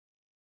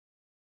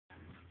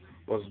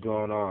What's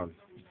going on?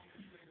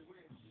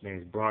 My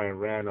name's Brian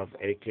Randolph,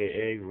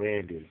 aka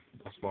Randy.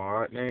 That's my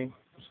art name.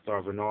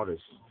 Starving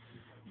artist.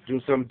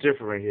 Do something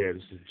different right here.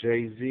 This is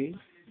Jay-Z.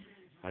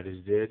 I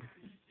just did.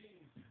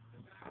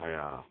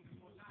 I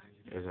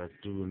as I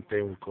do a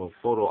thing we call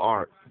photo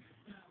art.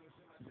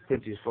 I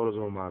print these photos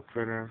on my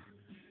printer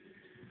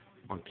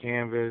on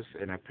canvas,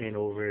 and I paint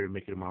over it and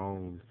make it my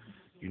own,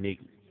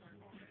 unique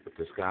with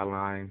the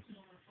skyline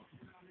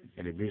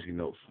and the music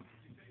notes.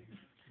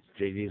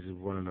 Jay-Z is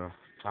one of the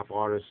top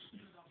artists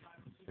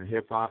in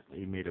hip hop.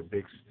 He made a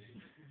big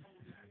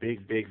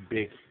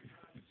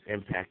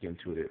impact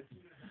into it.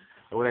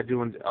 And what I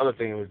do, the other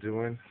thing I was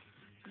doing,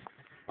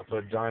 I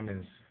put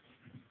diamonds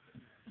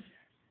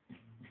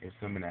and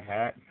some in a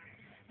hat.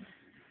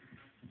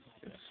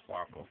 It's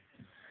sparkle.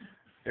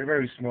 They're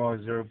very small,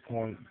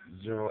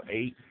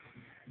 0.08.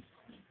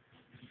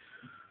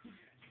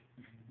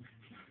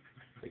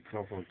 They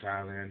come from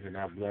Thailand. They're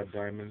not blood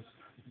diamonds,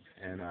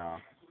 and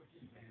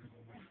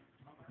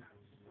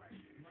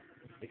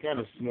they're kind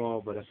of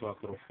small, but that's what I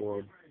could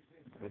afford.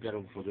 I got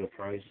them for a good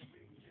price.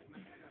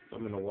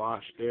 Some in the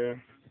wash there.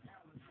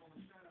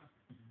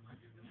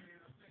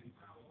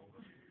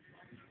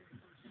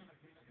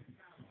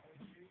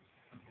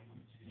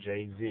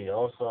 Jay-Z.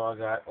 Also, I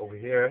got over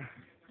here.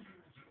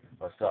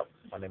 What's up?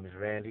 My name is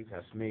Randy.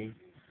 That's me.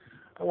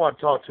 I don't want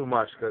to talk too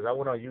much because I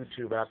went on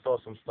YouTube and I saw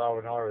some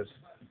starving artists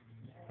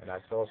and I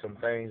saw some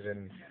things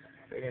and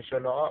they didn't show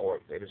no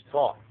artwork. They just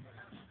talk.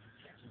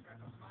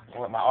 I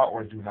want my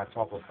artwork to do my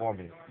talking for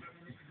me.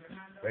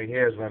 Right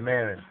here is my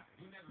man.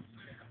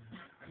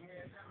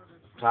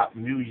 Top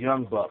new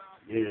young buck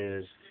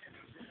is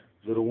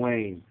Lil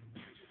Wayne.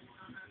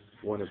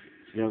 One of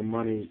Young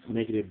Money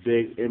making a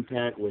big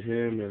impact with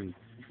him and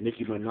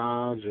Nicki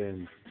Minaj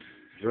and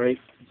Drake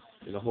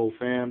and the whole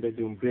fam. They're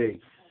doing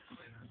big.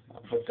 I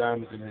put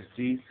diamonds in his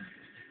teeth.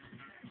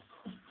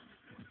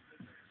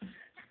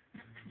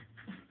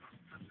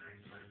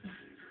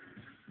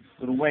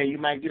 Lil Wayne, you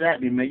might get at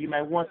me, man. You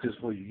might want this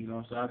for you, you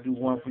know. So I'll do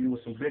one for you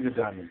with some bigger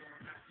diamonds.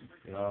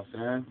 You know what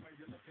I'm saying?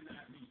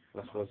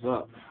 That's what's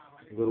up.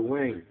 Lil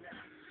Wayne.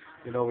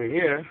 And over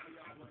here,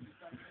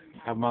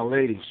 I have my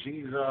lady.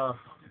 She's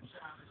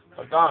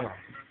Madonna.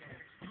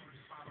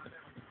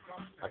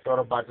 I thought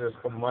about this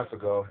a couple months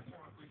ago.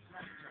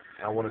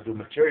 I want to do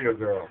Material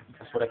Girl.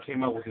 That's what I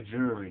came up with, the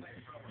jewelry.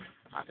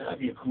 I thought that'd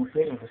be a cool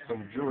painting with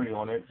some jewelry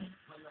on it.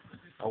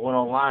 I went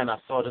online. I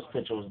saw this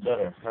picture was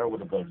better. Her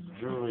with a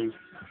jewelry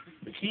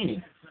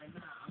bikini.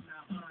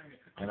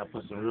 And I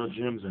put some real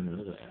gems in it.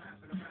 Look at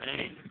that.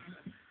 Dang.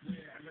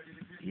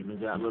 Even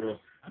got little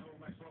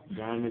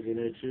diamonds in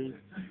there too,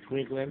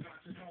 twinkling.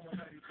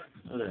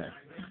 Look at that.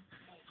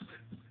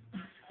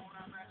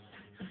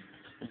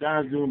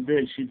 Madonna's doing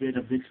big. She made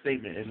a big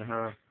statement in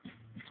her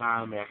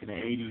time back in the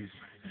 80s.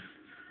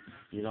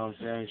 You know what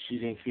I'm saying? She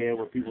didn't care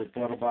what people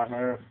thought about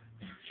her.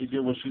 She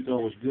did what she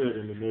thought was good,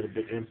 and it made a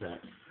big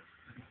impact.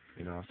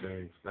 You know what I'm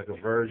saying? Like a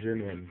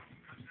virgin and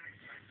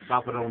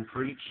Papa Don't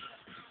Preach.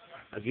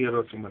 I give it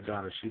up to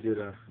Madonna. She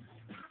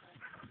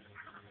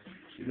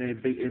made a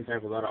big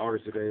impact with a lot of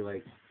artists today,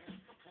 like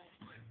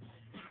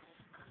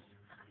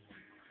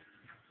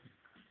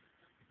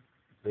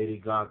Lady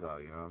Gaga.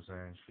 You know what I'm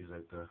saying? She's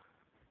like the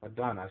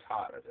Madonna's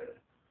hot right there.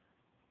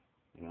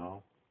 You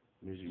know,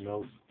 music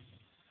notes.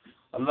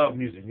 I love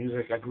music.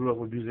 Music. I grew up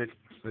with music.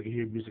 So I can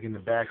hear music in the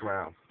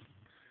background.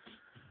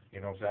 You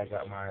know what I'm saying? I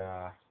got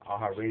my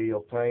All Radio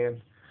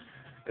playing.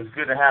 It's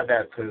good to have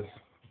that because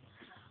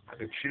I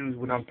can choose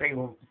when I'm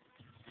painting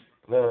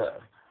Lil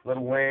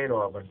Wayne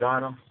or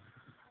Madonna.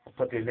 I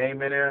put their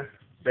name in there.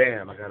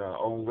 Bam! I got an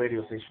own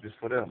radio station just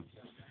for them.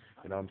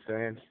 You know what I'm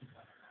saying?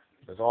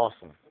 It's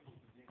awesome.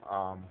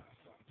 I'm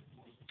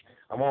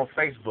on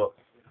Facebook.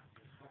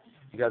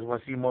 You guys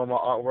want to see more of my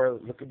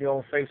artwork? Look at me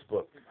on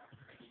Facebook.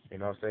 You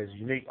know what I'm saying? It's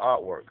unique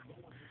artwork.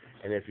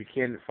 And if you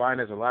can't find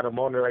there's a lot of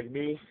more like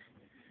me,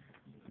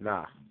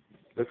 nah.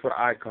 Look for the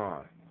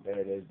icon. There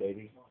it is,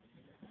 baby.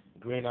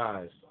 Green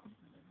eyes.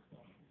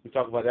 We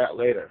talk about that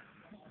later.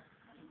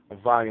 In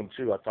volume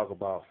 2, I talk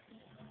about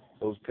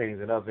those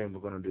paintings and other things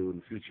we're going to do in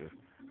the future.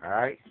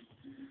 Alright?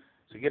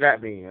 So get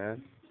at me,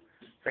 man.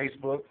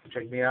 Facebook,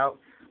 check me out.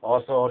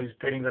 Also, all these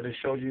paintings I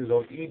just showed you is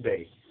on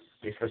eBay.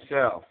 It's for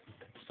sale.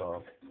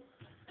 So,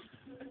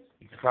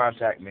 you can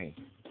contact me.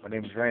 My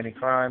name is Randy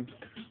Crime.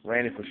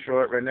 Randy for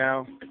short right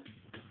now.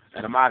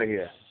 And I'm out of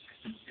here.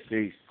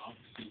 Peace.